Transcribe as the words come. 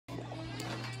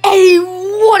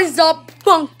What is up,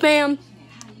 Funk fam?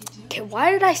 Okay,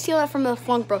 why did I steal that from the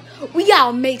Funk Bro? We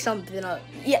gotta make something up.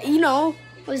 Yeah, you know,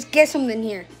 let's get something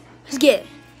here. Let's get it.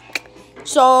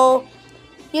 So,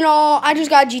 you know, I just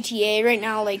got GTA right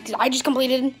now. Like, I just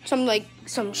completed some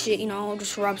shit, you know,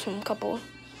 just robbed some couple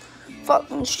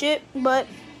fucking shit. But,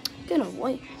 you know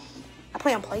what? I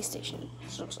play on PlayStation.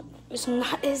 So it's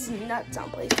nuts on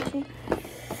PlayStation.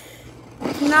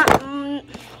 It's not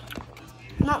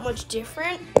much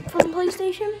different from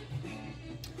PlayStation,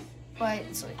 but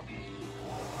it's like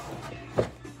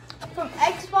from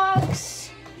Xbox.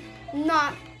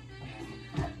 Not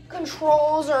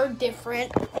controls are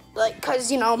different, like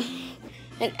cause you know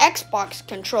an Xbox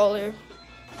controller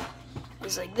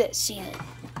is like this. See it?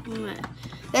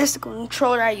 That's the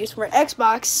controller I use for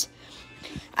Xbox.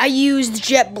 I used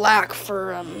Jet Black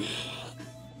for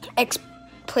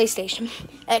PlayStation.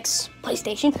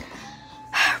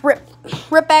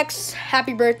 Rip X,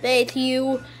 happy birthday to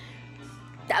you.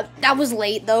 That was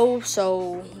late though,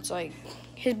 so it's like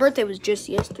his birthday was just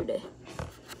yesterday.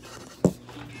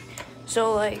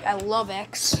 So like I love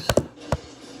X.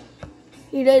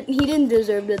 He didn't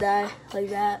deserve to die like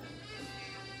that.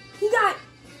 He got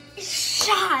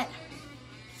shot.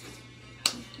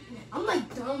 I'm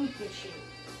like dumb with this shit.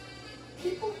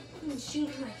 People shoot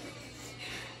like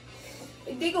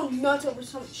they go nuts over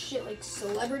some shit like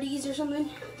celebrities or something.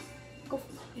 Go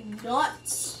fucking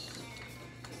nuts.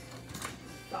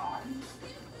 God. And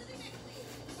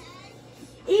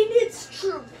it's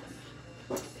true.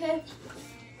 Okay?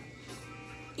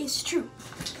 It's true.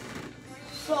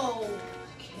 So,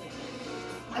 okay.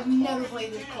 I've never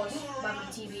played this close by my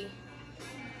TV.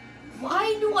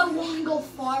 Why do I want to go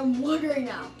far? I'm wondering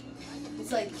now.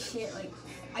 It's like shit, like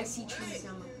I see trees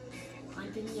now. I'm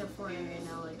thinking of Fortnite right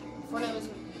now. Like Fortnite's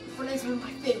one of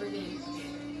my favorite games.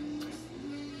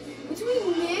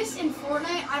 Between this and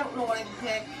Fortnite, I don't know what I can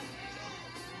pick.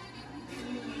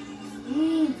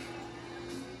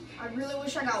 I really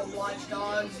wish I got Watch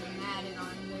Dogs and Madden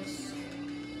on this.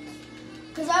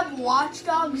 Cause I have Watch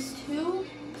Dogs 2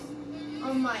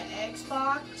 on my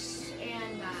Xbox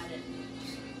and Madden.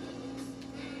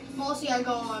 Mostly I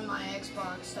go on my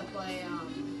Xbox to play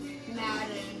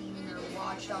Madden or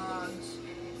Watch Dogs.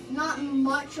 Not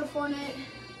much of Fortnite.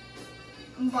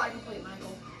 I'm about to complete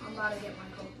Michael. I'm about to get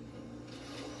Michael.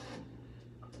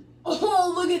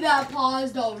 Oh, look at that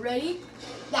paused already.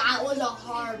 That was a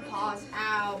hard pause.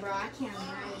 Ow, bro. I can't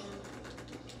imagine.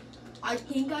 I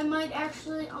think I might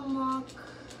actually unlock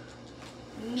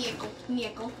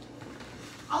Nickel.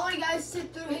 I'll let you guys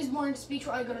sit through his morning speech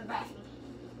while I go to the bathroom.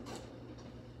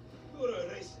 You're a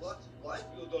racist. What?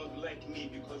 You don't like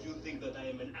me because you think that I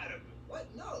am an Arab. What?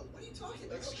 No. What are you talking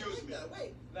about? Excuse me.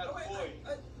 Wait. That boy.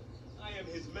 I am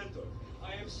his mentor.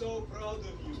 I am so proud of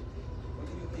you. What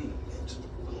do you mean, mentor?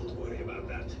 Don't worry about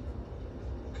that.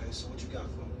 Okay, so what you got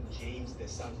for me? James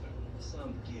DeSanta.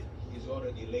 Some kid. He's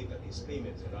already late on his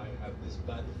payments, and I have this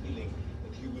bad feeling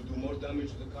that he will do more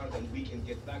damage to the car than we can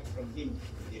get back from him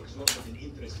with the exorbitant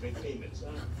interest rate payments.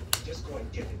 Just go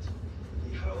and get it.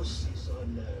 The house is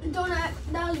on... Donut,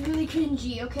 that was really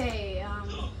cringy. Okay,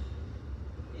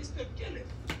 Mr.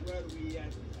 Kenneth, where we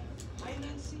at?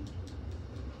 Financing?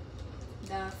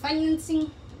 The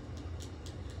financing.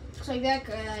 Looks like that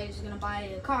guy is gonna buy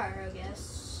a car, I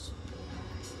guess.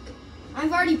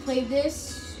 I've already played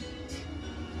this.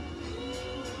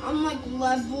 I'm like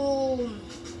level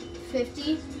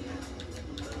 50.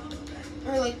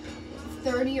 Or like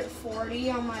 30 or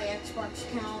 40 on my Xbox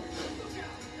account.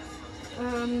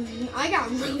 I got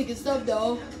really good stuff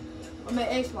though on my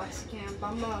Xbox account.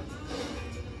 I'm the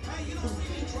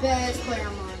best player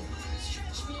online.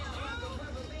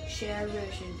 Share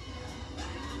version.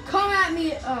 Come at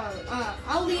me.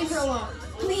 I'll leave her alone.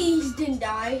 Please didn't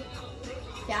die.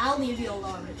 Yeah, I'll leave you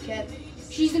alone, okay?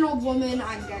 She's an old woman.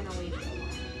 I'm gonna leave her alone.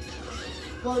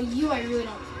 Well, you, I really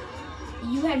don't.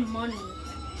 You had money.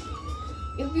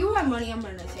 If you had money, I'm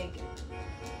gonna take it.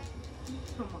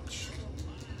 How much?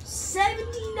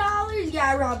 $70?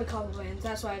 Yeah, I robbed a couple vans.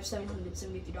 That's why I have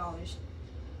 $773.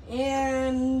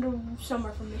 And some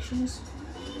are from missions.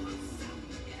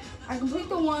 I complete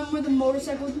the one with the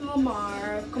motorcycle with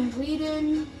Lamar. I've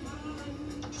completed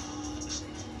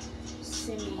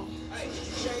Simi. Hey, did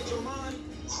you change your mind?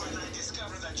 When I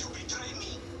discover that you betray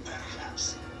me,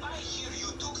 perhaps. I hear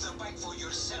you took the bike for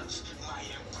yourself, my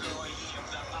employee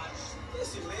of the month.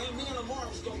 Listen, man, me and Lamar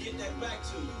was gonna get that back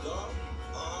to you, dog.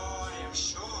 Oh, I am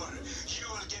sure you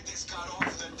will get this car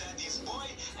off the daddy's boy,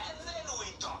 and then we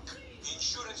talk.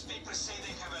 Insurance papers say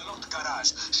they have a locked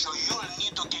garage, so you'll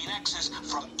need to gain access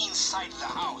from inside the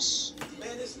house.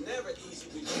 Man, it's never easy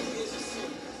with you. It's a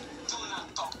sin. Do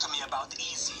not talk to me about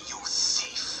easy, you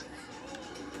thief.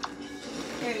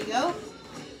 go.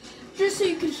 Just so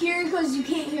you can hear, because you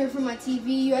can't hear from my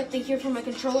TV, you have to hear from my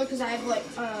controller, because I have like,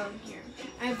 here.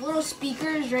 I have little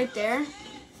speakers right there.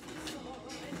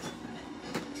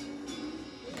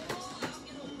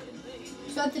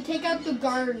 So I have to take out the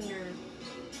gardener.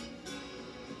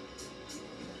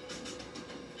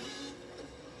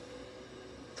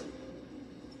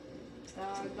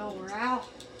 No, we're out.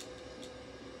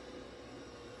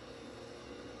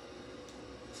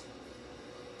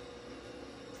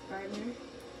 Gardener.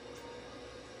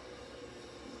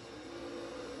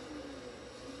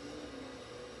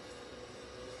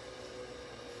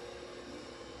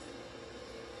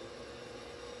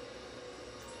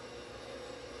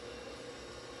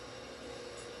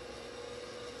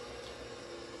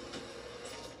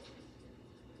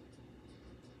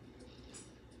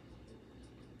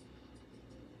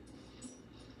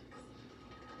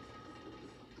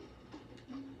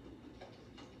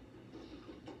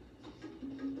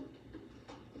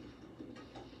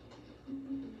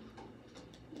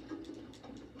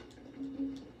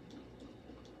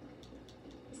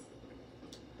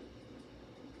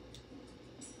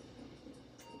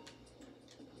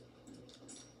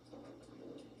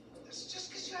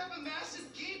 have a massive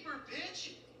gaper,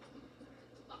 bitch!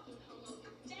 Fucking homo.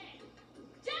 Dad!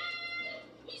 Dad!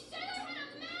 He said I had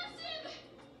a massive...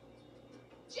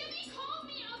 Jimmy called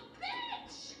me a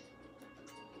bitch!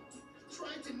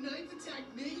 Tried to knife attack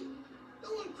me? No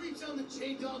one creeps on the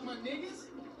J-Dog, my niggas.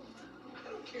 I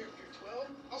don't care if you're 12.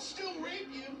 I'll still rape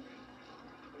you.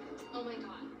 Oh my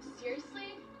god.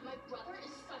 Seriously? My brother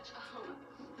is such a homo.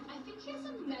 I think he has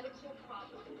a medical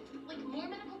problem. Like, more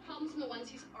medical problems than the ones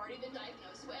he's already been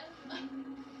diagnosed with.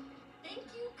 Thank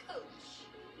you, coach.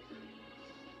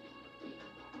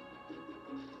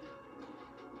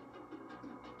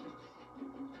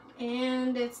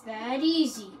 And it's that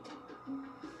easy.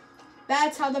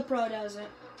 That's how the pro does it.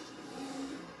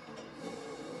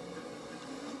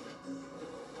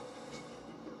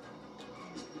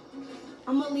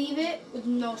 I'm gonna leave it with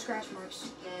no scratch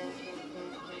marks.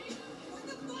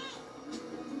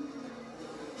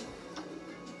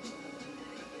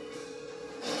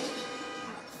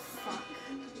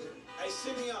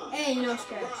 Simeon, hey, no I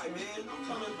scratch. Right, man. I'm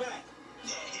coming back.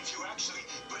 Yeah, if you actually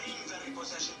bring the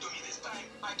repossession to me this time,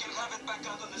 I can have it back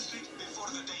out on the street before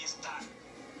the day is done.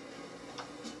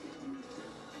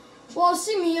 Well,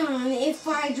 Simeon, if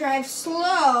I drive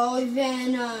slow,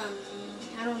 then,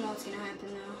 I don't know what's gonna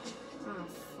happen now. Oh,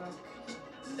 fuck.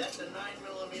 That's a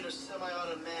 9mm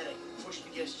semi-automatic pushed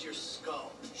against your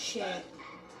skull. Shit.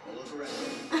 Now look around.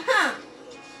 Aha!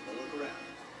 Now look around.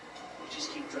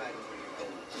 Just keep driving where you're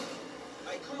going.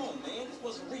 Hey, come on, man. This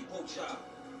was a repo job.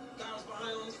 Guy was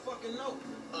behind on his fucking note.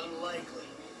 Unlikely,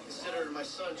 considering my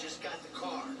son just got the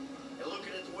car. And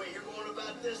looking at the way you're going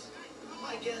about this,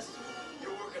 my guess,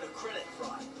 you're working a credit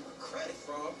fraud. Credit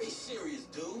fraud? Be serious,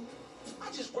 dude. I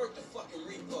just worked the fucking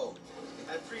repo.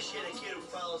 I appreciate a kid who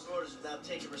follows orders without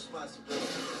taking responsibility.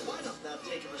 Why not without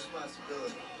taking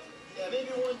responsibility? Yeah,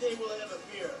 maybe one day we'll have a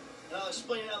beer, and I'll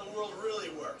explain how the world really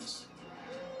works.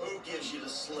 Who gives you the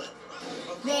slip?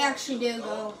 They actually do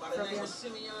go By the for name beer. of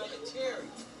Simeon and Terry.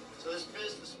 So this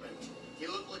businessman, he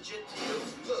look legit to you?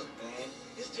 Look, man,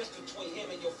 it's just between him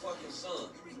and your fucking son.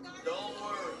 Don't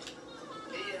worry.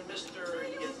 Me and Mr.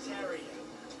 Yataria,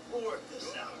 we'll work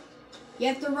this out. You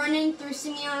have to run in through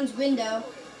Simeon's window.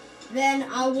 Then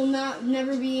I will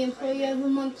never be employee of the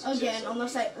month again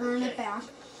unless I earn it back.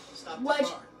 Stop the What?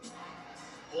 car.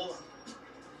 Hold on.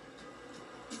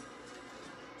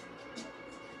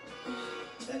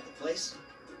 Is that the place?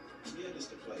 Yeah, this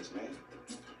the place, man.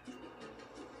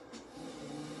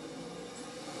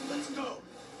 Let's go.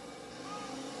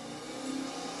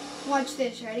 Watch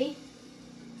this, ready?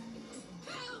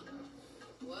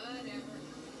 Whatever.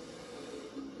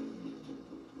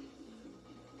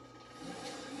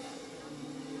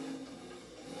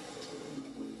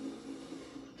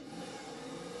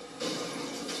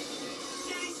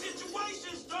 Shitty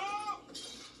situations, dog!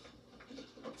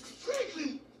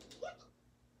 Franklin! What?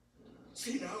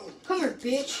 See now. Come here,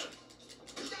 bitch.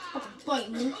 Fucking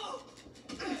bite me.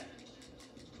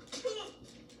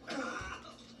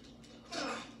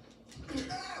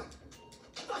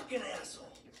 Fucking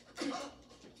asshole.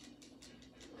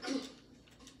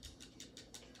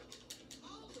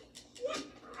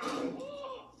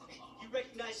 You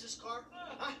recognize this car?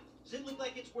 Huh? Does it look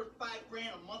like it's worth $5 grand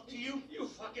a month to you? You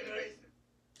fucking racist.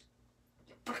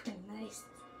 Fucking nice.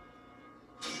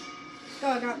 Oh,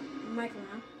 I got Michael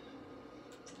now.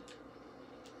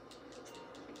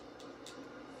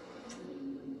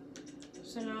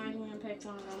 So now I'm gonna pick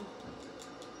one of them.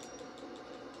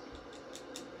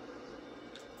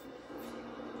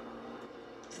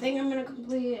 think I'm gonna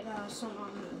complete some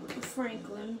on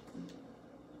Franklin.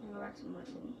 And go back to my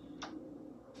room.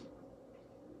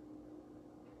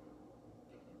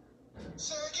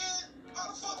 Say again? How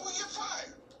the fuck we get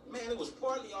fired? Man, it was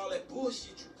partly all that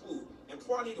bullshit you pulled, and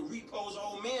partly the repo's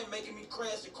old man making me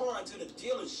crash the car into the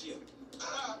dealership.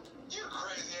 You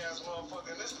crazy ass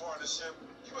motherfucker in this partnership.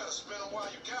 You better spin him while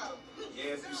you got him.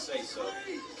 Yeah, if you say so.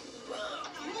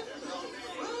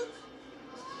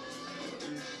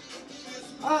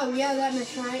 Oh yeah, that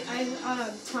mission.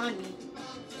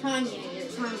 Tanya.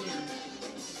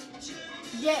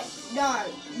 Yeah, dog.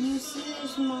 You see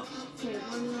this okay,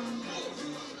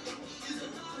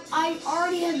 I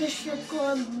already had the strip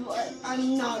club, but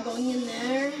I'm not going in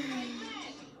there.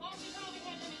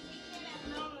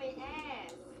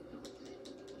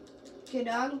 Okay,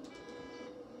 dog.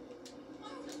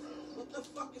 What the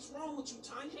fuck is wrong with you,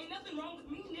 Tanya? Ain't nothing wrong with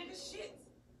me, nigga. Shit.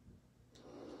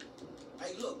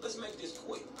 Hey, look, let's make this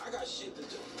quick. I got shit to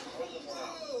do.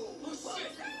 Oh,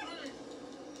 shit.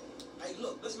 Hey,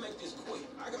 look, let's make this quick.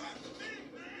 I got...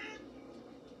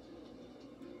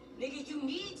 Nigga, you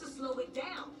need to slow it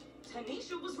down.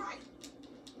 Tanisha was right.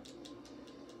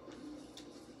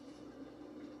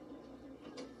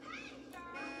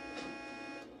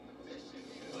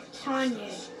 Tanya.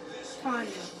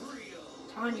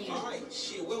 All right,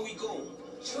 shit, where we going?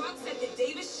 Trucks at the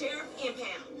Davis Sheriff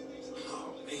Impound.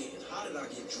 Oh, man, how did I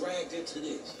get dragged into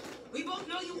this? We both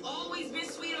know you always been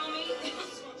sweet on me.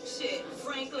 Shit,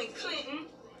 Franklin Clinton.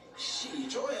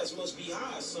 Shit, your ass must be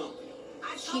high or something.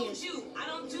 I told you, I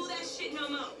don't do that shit no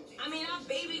more. I mean, I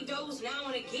baby dose now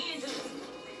and again just...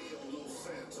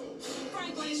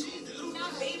 Franklin,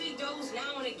 I baby dose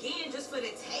now and again just for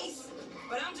the taste.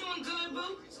 But I'm doing good,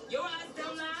 boo. Your eyes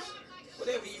don't lie.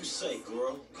 Whatever you say,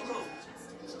 girl. Come on.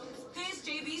 Here's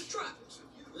JB's truck.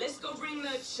 Let's go bring the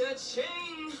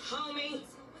cha-ching, homie.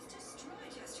 Was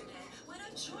destroyed yesterday when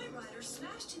a joyrider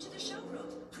smashed into the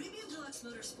showroom. Premium Deluxe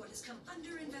Motorsport has come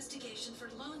under investigation for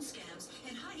loan scams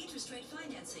and high interest rate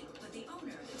financing. But the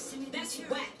owner, Simi That's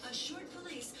Gutierrez, whack. assured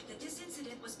police that this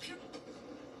incident was pure.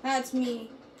 That's me.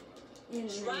 In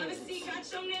the Driver's seat got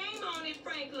your name on it,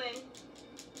 Franklin.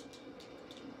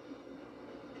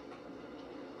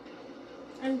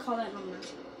 I can call that number.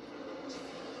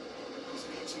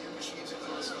 ATM machines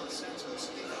across Los Santos.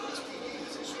 The LSPD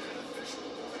has issued an official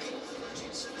warning,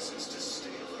 urging citizens to stay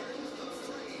alert,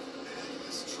 afraid, and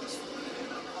mistrustful.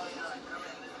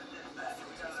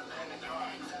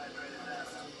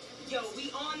 Yo,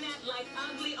 we on that like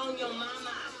ugly on your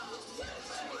mama.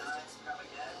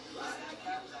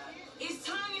 It's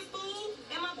Tanya, fool,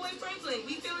 and my boy Franklin.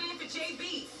 We filling in for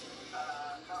JB.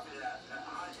 Copy that.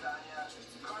 Hi, Tanya.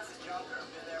 Car's a junker.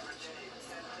 Been there for days.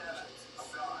 10-7. I'm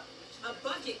gone. A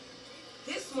bucket.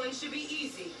 This one should be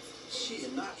easy.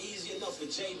 Shit, not easy enough for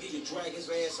JB to drag his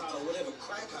ass out of whatever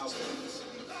crack house it is.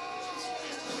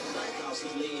 Crack house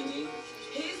he's laying in.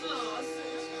 His loss,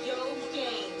 your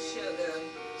gain, sugar.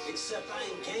 Except I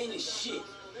ain't gaining shit,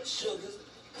 sugar.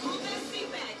 Move that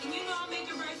seat back, and you know I'll make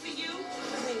it right for you.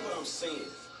 That ain't what I'm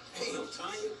saying. Damn,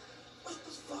 Tanya, what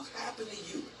the fuck happened to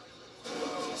you?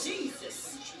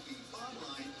 Jesus. Should be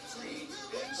online, free,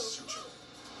 and searchable.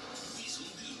 Weasel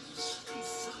News,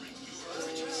 confirming your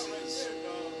allegiances.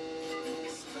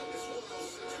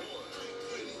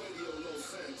 Radio Los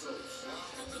Santos.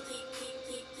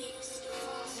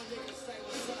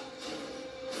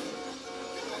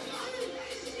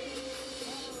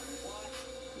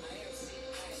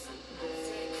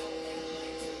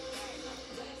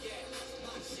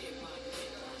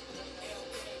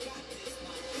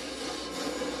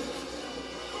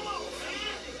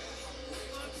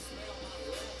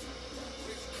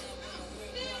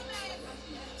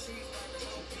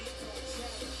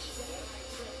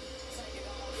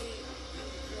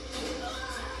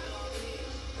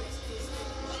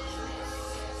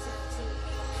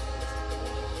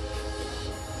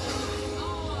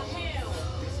 Oh, hell.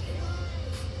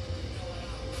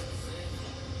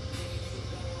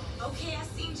 Okay, I've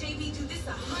seen JB do this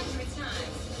 100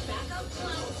 times. Back up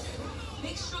close.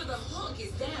 Make sure the hook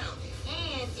is down.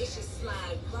 And it should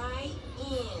slide right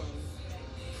in.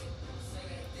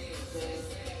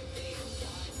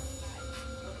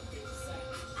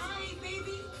 Alright,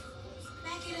 baby.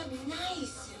 Back it up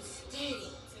nice and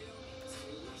steady.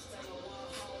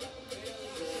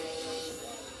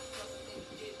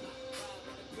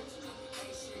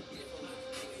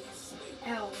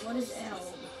 L. What is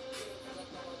L?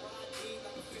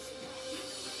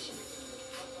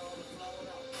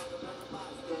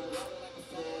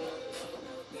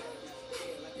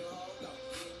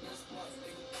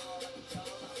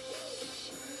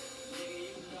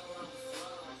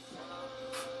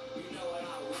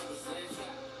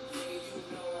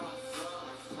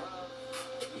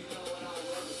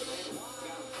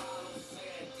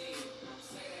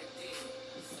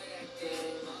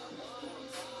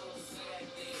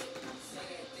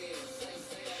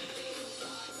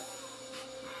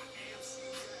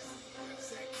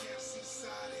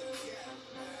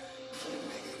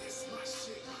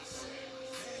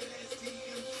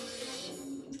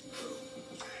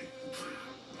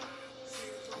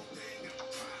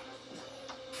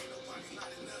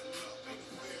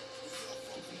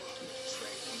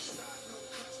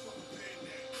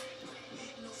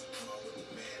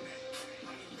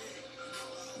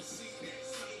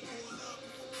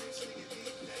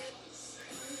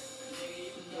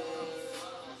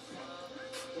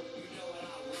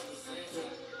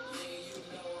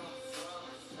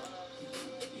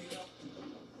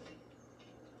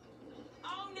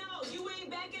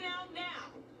 checking out now.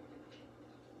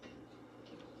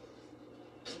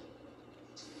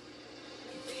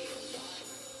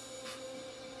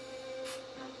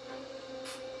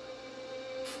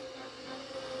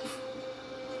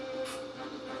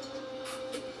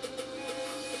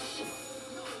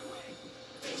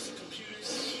 Thanks to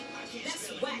computers, I can't That's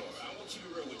spell whack. anymore. I won't keep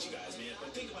it real with you guys, man.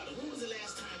 But think about it. When was the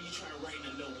last time you tried writing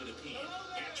a note with a pen?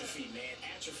 Atrophy, man.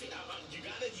 Atrophy. You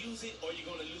gotta use it or you're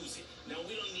gonna lose it. Now,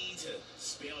 we don't need to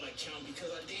spell or count because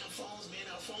our damn phones, man,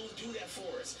 our phones do that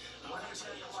for us. I'm gonna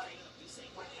tell you straight up, this ain't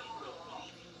what ain't real,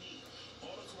 believe you me.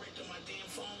 Autocorrect on my damn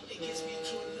phone, it gets me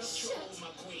into enough trouble with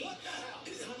my queen.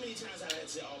 How many times I had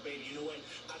to say, oh, baby, you know what?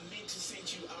 I meant to send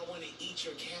you, I want to eat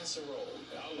your casserole.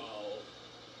 Hello.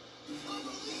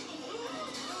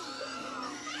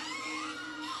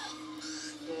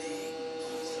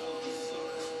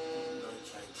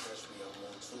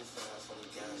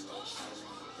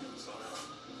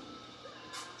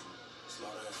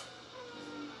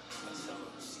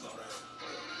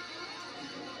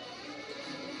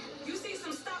 You see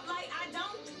some stoplight, I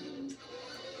don't?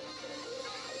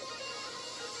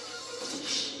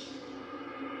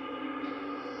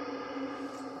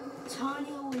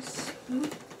 Tanya was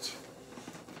spooked.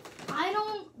 I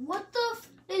don't. What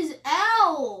the is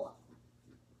L?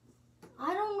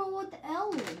 I don't know what the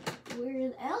L is. Where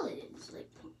the L is. Like.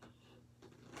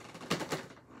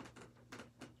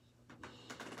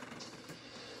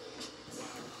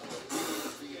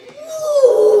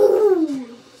 Ooh.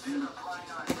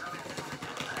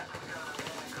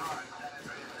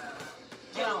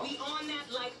 Yo, we on that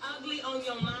like ugly on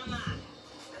your mama.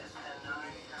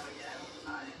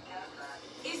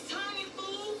 It's Tanya,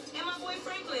 fool, and my boy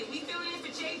Franklin. We filling in for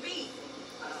JB.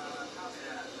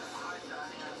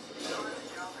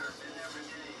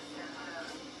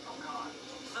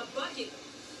 A bucket.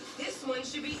 This one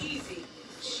should be easy.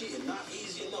 Shit, not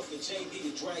easy enough for JB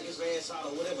to drag his ass out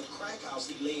of whatever crack house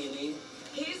he laying in.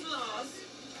 His loss,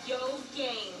 your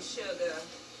gain, sugar.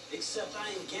 Except I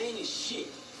ain't gaining shit.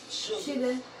 Sugar.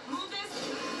 Sugar. Move this.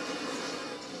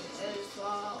 It's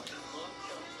wild.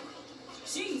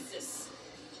 Jesus.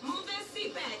 Move that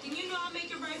seat back, and you know I'll make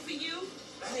it right for you.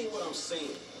 That ain't what I'm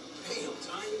saying. Damn,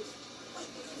 Tanya. What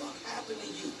the fuck happened to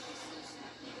you?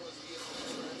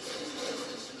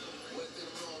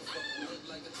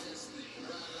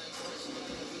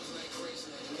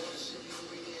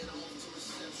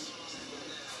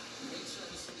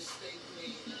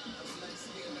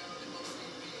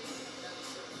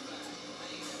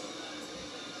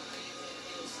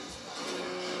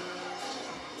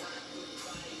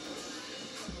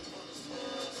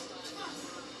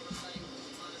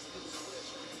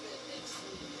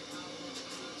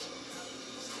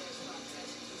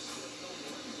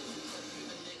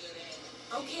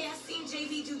 Okay, I've seen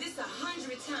JB do this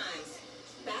 100 times.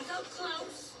 Back up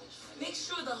close. Make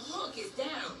sure the hook is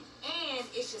down. And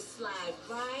it should slide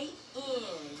right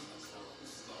in.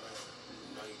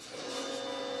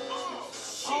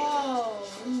 Oh,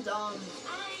 I'm done.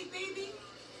 Alright, baby.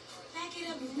 Back it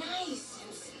up nice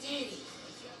and steady.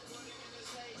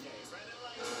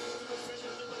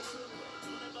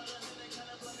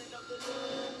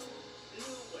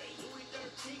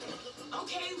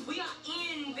 Okay, we are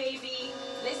in, baby.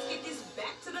 Let's get this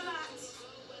back to the lot.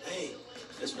 Hey,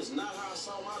 this was not how I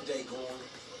saw my day going.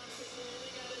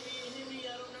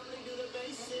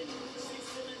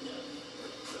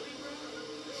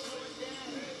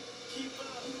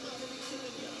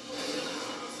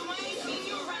 So I ain't seen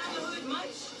you around the hood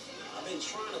much. I've been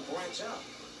trying to branch out.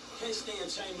 Can't stay in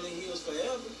Chamberlain Hills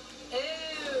forever.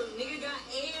 Oh, nigga got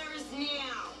airs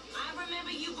now. I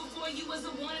remember you before you was a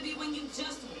wannabe when you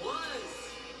just was.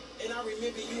 And I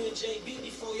remember you and JB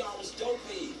before y'all was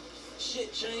dopehead.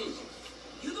 Shit changing.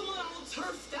 You the one all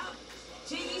turfed up.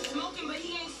 JB smoking, but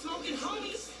he ain't smoking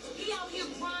homies. He out here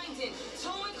grinding,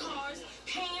 towing cars,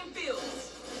 paying bills.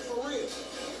 For real.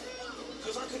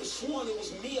 Because I could have sworn it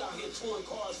was me out here touring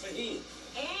cars for him.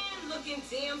 And looking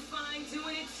damn fine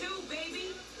doing it too,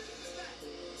 baby.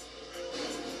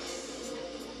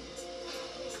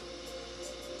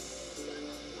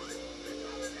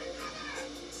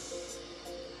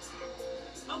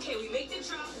 Okay, we make the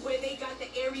drop where they got the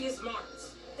areas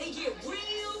marked. They get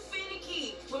real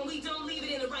finicky when we don't leave it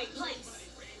in the right place.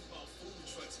 About food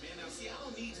trucks, man. Now, see, I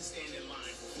don't need to stand in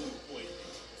line for food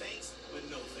poisoning. Thanks, but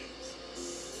no thanks.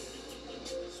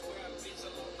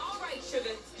 All right,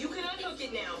 sugar, you can unhook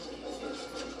it now.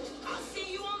 I'll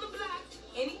see you on the block.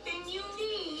 Anything you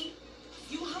need,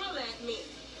 you holler at me.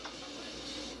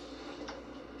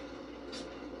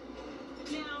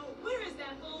 Now, where is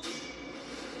that fool?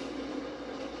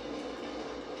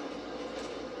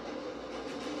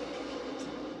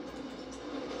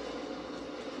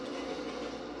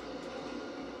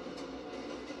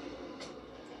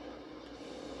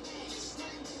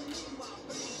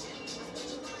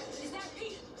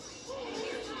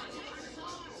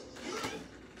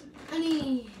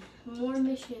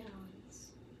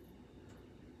 chance.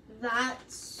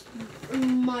 That's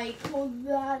Michael.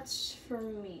 That's for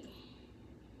me.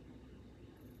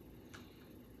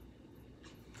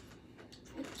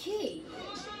 Okay.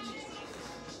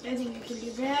 I think you can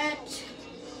do that.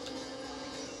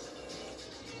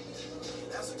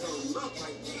 That's a turn up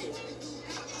right there.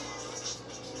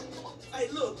 Hey,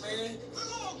 look, man.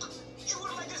 Look, you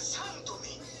were like a son to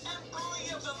me.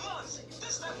 Employee of the month.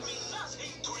 Does that mean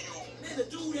nothing to you? Man, the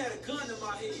dude had a gun to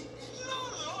my head. No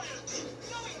loyalty,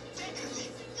 no integrity.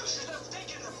 You should have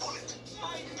taken a bullet.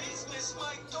 My business,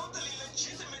 my totally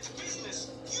legitimate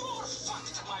business. You are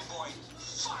fucked, my boy.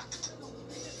 Fucked.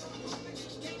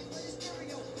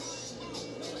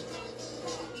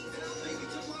 He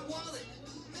took my wallet.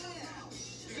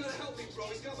 You gotta help me, bro.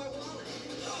 He's got my wallet.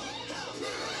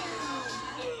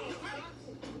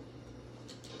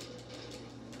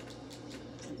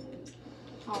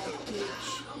 Oh, bitch.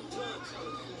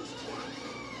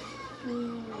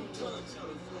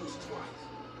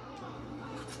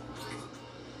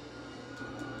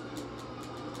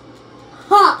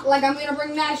 Huh, like I'm gonna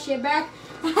bring that shit back.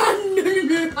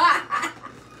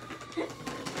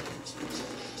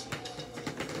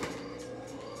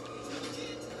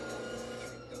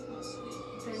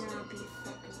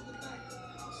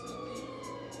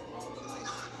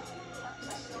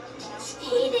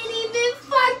 He didn't even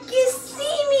fucking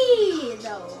see me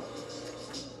though.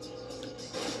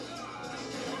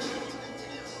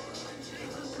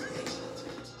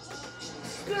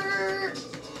 Skirt.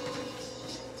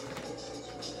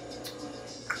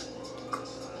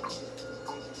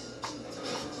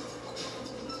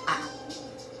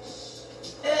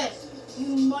 Hey, you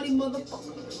muddy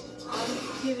motherfucker. I'm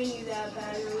giving you that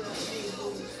battery.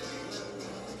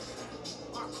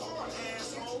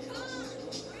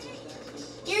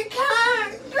 Your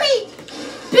car! Great!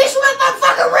 Bitch, what the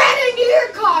fucking ran into your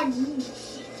car?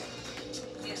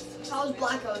 If I was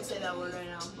black, I would say that word right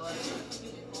now, but.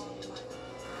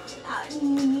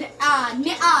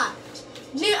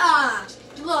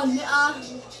 Little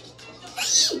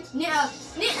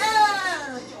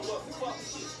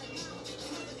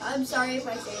I'm sorry if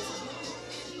I say something.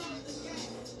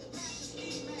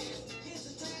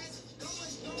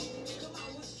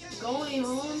 Going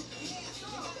home?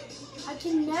 I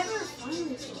can never find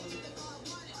this one.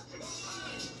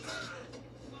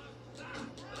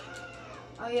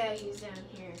 Oh yeah, he's down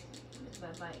here with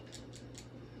my bike.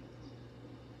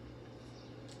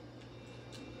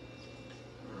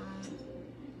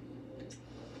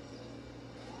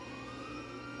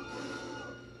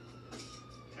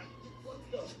 What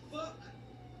the fuck?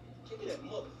 Give me that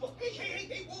motherfucker.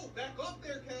 Hey, whoa, back up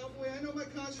there, cowboy. I know my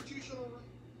constitutional right.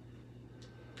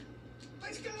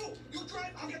 Let's go. You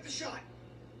drive, I'll get the shot.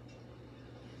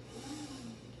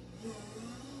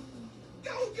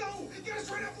 Go! Get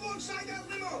us right up alongside that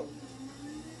limo.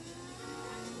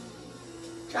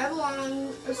 Drive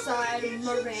alongside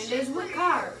Miranda's with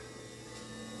car.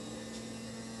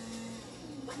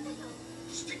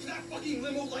 Stick to that fucking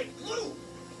limo like glue.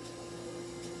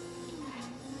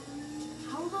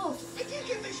 How the I can't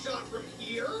get this shot from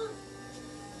here.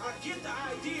 I get the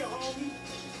idea, homie.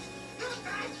 Not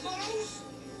that close.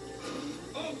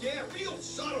 Oh yeah, real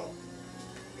subtle.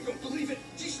 You don't believe it?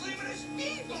 She's slamming a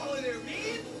speedball in there,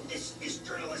 man. This is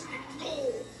journalistic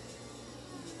gold.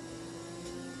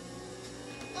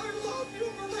 I love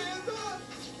you, Miranda.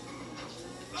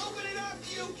 Open it up,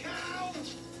 you cow.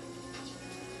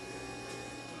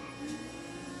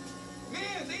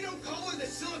 Man, they don't call her the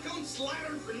silicone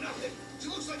slattern for nothing. She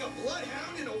looks like a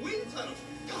bloodhound in a wind tunnel.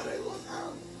 God, I love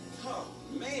her. Oh,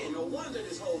 man, no wonder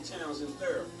this whole town's in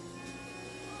therapy.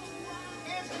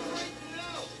 Answer right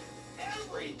now.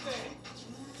 Everything.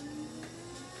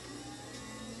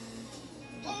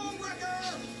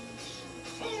 Homewrecker!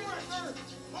 Homewrecker!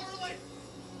 Harlot!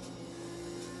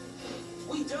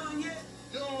 We done yet?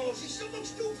 No, she still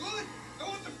looks too good. I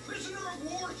want the prisoner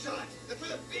of war shot. That's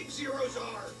where the big zeros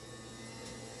are.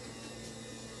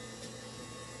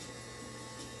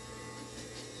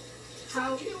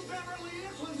 How? Kill Beverly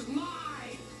Eklund's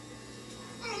mine.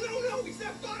 Oh, no, he's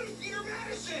that bottom Peter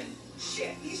Madison.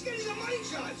 Shit, he's getting the money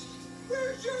shots.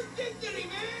 Where's your dignity,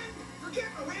 man? Forget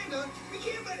Miranda. We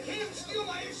can't let him steal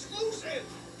my exclusive.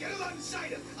 Get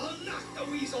alongside him. I'll knock the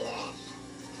weasel off.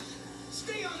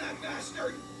 Stay on that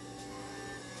bastard.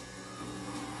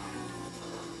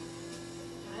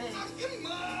 Hey. Oh,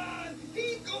 come on. Can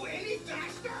you go any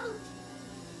faster?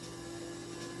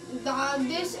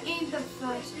 This ain't the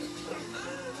fastest.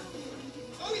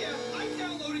 Oh yeah, I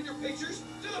downloaded your pictures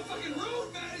to the fucking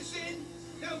road, Madison.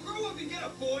 Now grow up and get a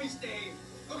boy's name.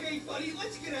 Okay, buddy,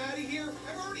 let's get out of here.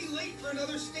 I'm already late for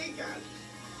another stakeout.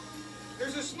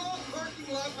 There's a small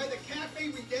parking lot by the Cafe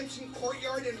Redemption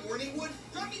Courtyard in Morningwood.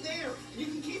 Drop me there, and you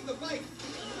can keep the bike.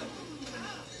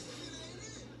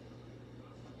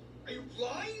 Are you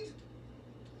blind?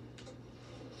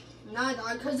 Nah,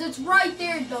 dog, because it's right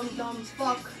there, dum-dums.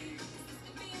 Fuck.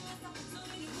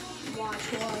 Watch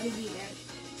while I be there.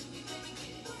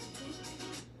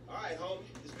 Alright, homie.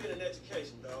 It's been an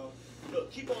education, dog.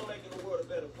 Look, keep on making the world a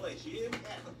better place, you hear me?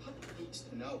 Yeah, the public needs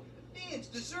to know. The fans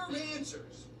deserve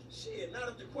answers. Shit, not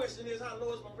if the question is how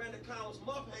low is Miranda Collins'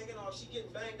 muff hanging or if she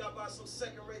getting banged up by some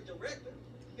second-rate director.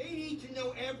 They need to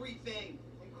know everything.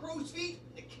 From crow's feet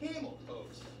to camel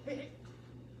toes. Hey, hey.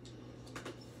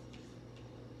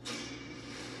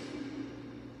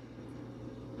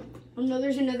 Oh no,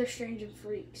 there's another Stranger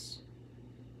Freaks.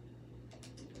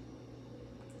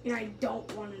 And I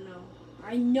don't want to know.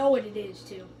 I know what it is,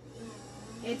 too.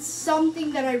 It's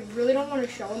something that I really don't want to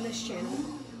show on this channel.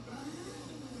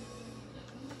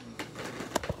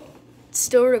 It's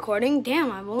still recording?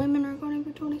 Damn, I've only been recording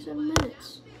for 27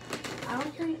 minutes. I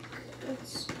don't think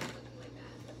it's...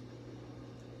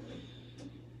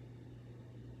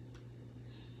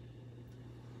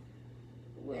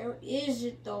 Where is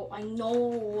it, though? I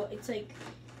know. It's like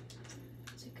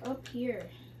up here.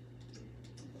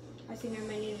 I think I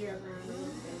might need to drive around a little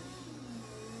bit.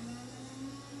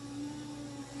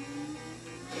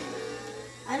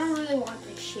 I don't really want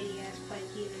this shitty ass bike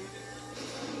either.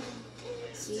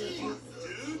 See?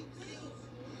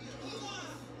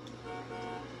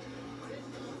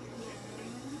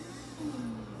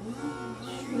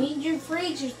 Stranger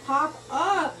Freaks just pop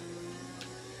up.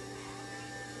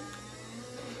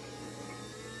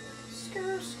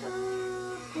 Skr,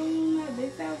 skr, boom, my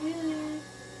big fat wheelie.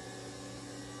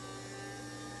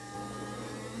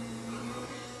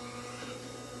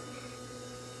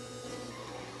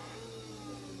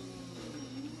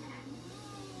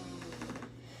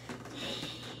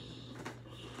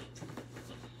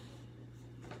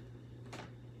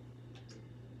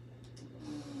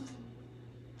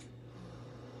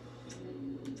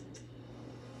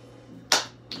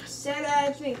 Sad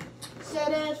ass thing.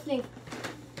 Sad ass thing.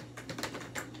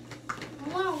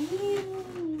 Wow, me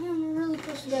and him are really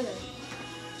close together.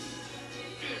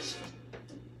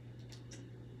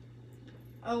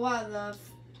 Oh wow,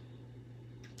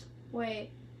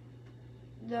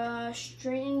 the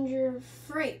Stranger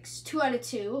Freaks, 2 out of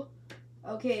 2.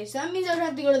 Okay, so that means I would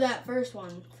have to go to that first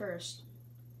one first,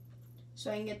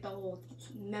 so I can get the whole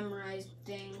memorized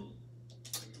thing.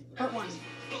 Part 1.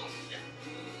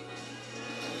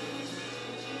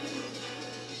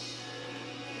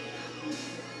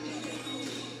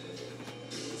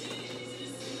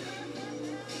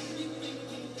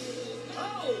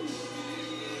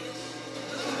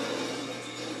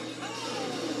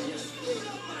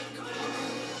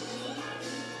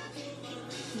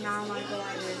 Now my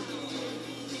glider.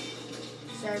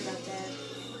 Sorry about that.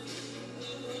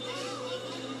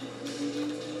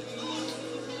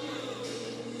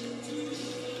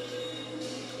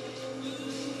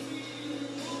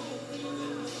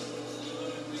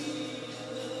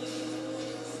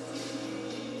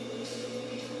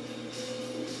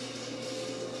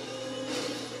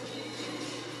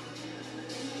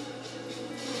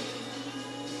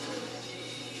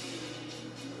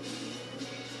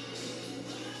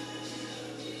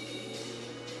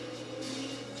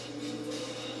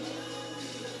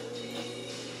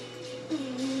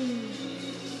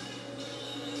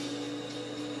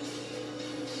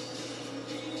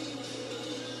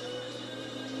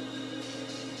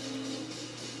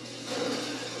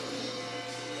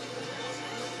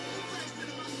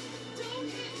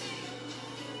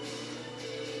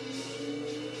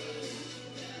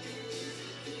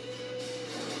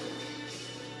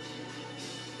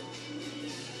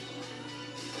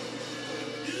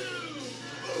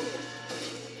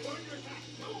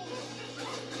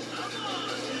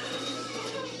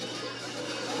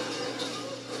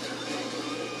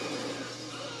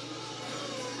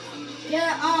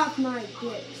 Get off my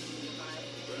dick.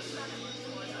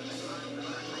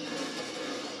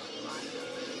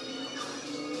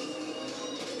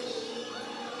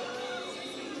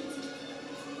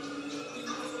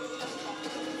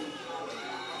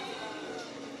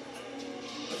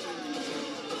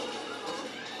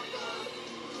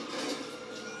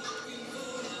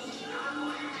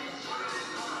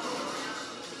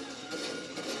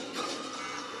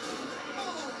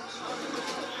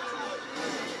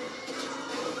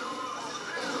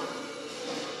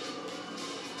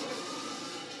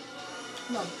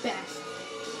 The best.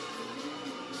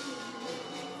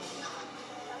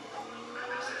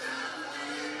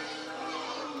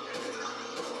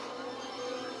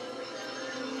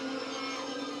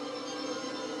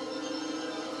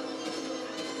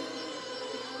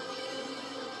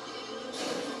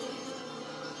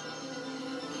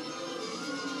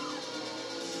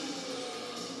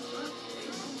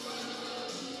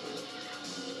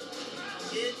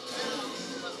 Get out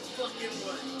of the fucking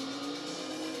way.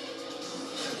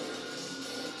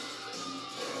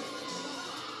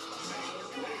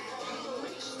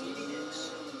 Stevie Nicks.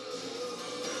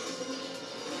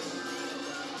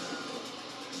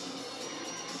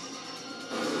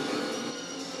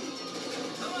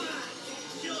 Come on!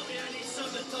 Kill me, I need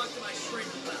something to talk to my shrink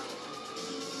about.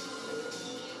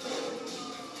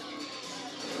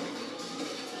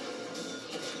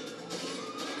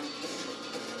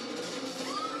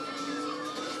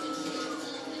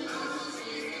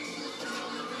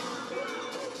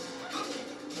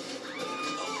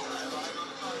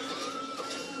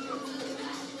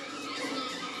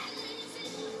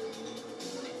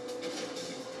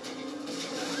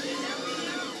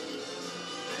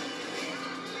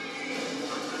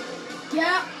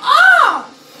 Yeah. Oh!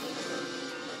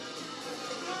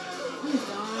 I'm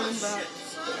done, bro. Shit,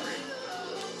 sorry.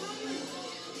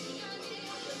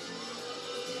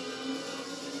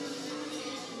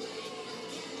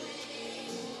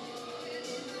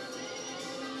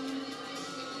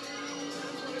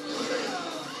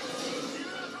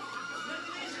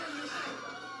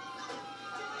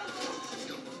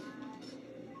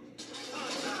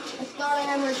 I thought I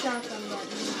had my shotgun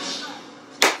button.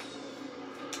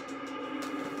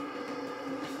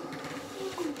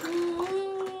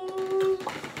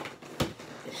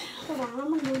 Hold on, I'm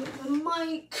gonna get the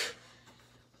mic.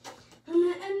 I'm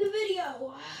gonna end the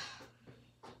video.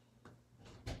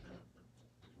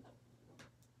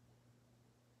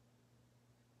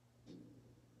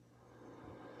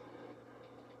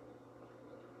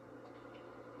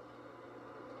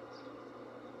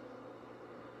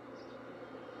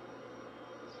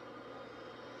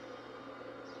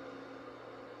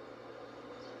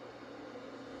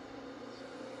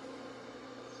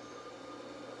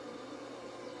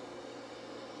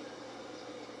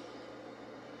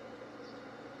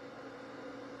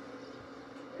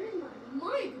 Where's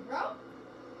my mic, bro?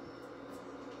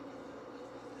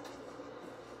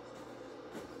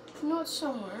 You know it's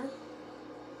somewhere.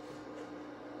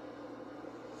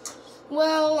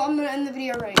 Well, I'm gonna end the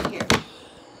video right here.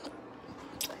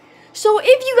 So if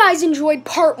you guys enjoyed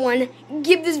part 1,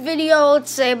 give this video,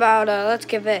 let's say about, let's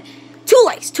give it 2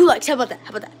 likes. 2 likes, how about that? How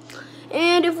about that?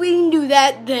 And if we can do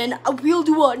that, then we'll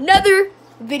do another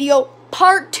video,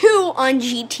 part 2 on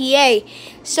GTA.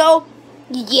 So,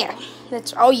 yeah,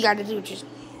 that's all you gotta do, just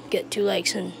get 2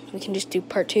 likes and we can just do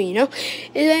part 2, you know?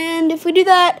 And if we do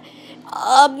that,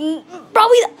 probably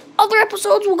the other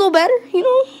episodes will go better, you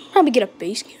know? Probably get a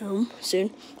base cam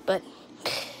soon, but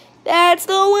that's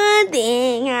the one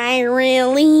thing I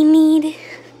really need.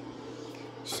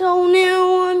 So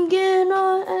now I'm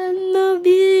gonna end the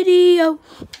video.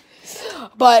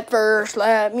 But first,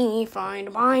 let me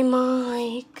find my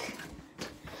mic.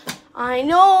 I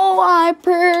know I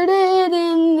put it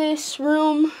in this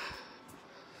room.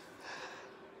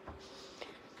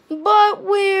 But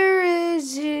where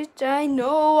is it? I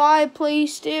know I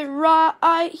placed it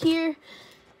right here.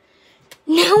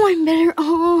 Now I'm better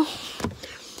off.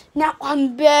 Now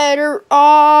I'm better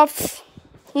off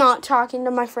not talking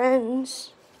to my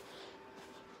friends.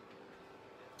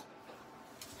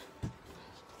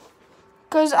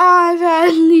 'Cause I've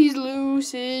had these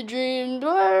lucid dreams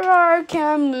where I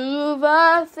can't move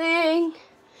a thing.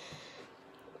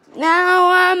 Now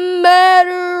I'm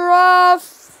better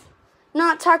off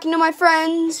not talking to my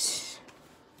friends.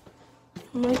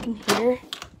 I'm liking here.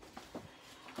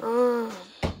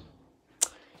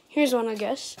 Here's one, I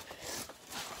guess.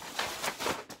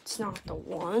 It's not the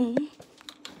one,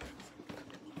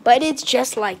 but it's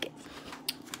just like it.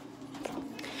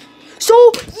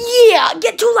 So, yeah,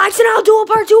 get 2 likes and I'll do a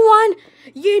part 2 1.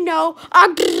 You know, a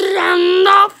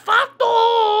grande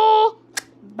fato.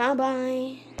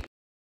 Bye-bye.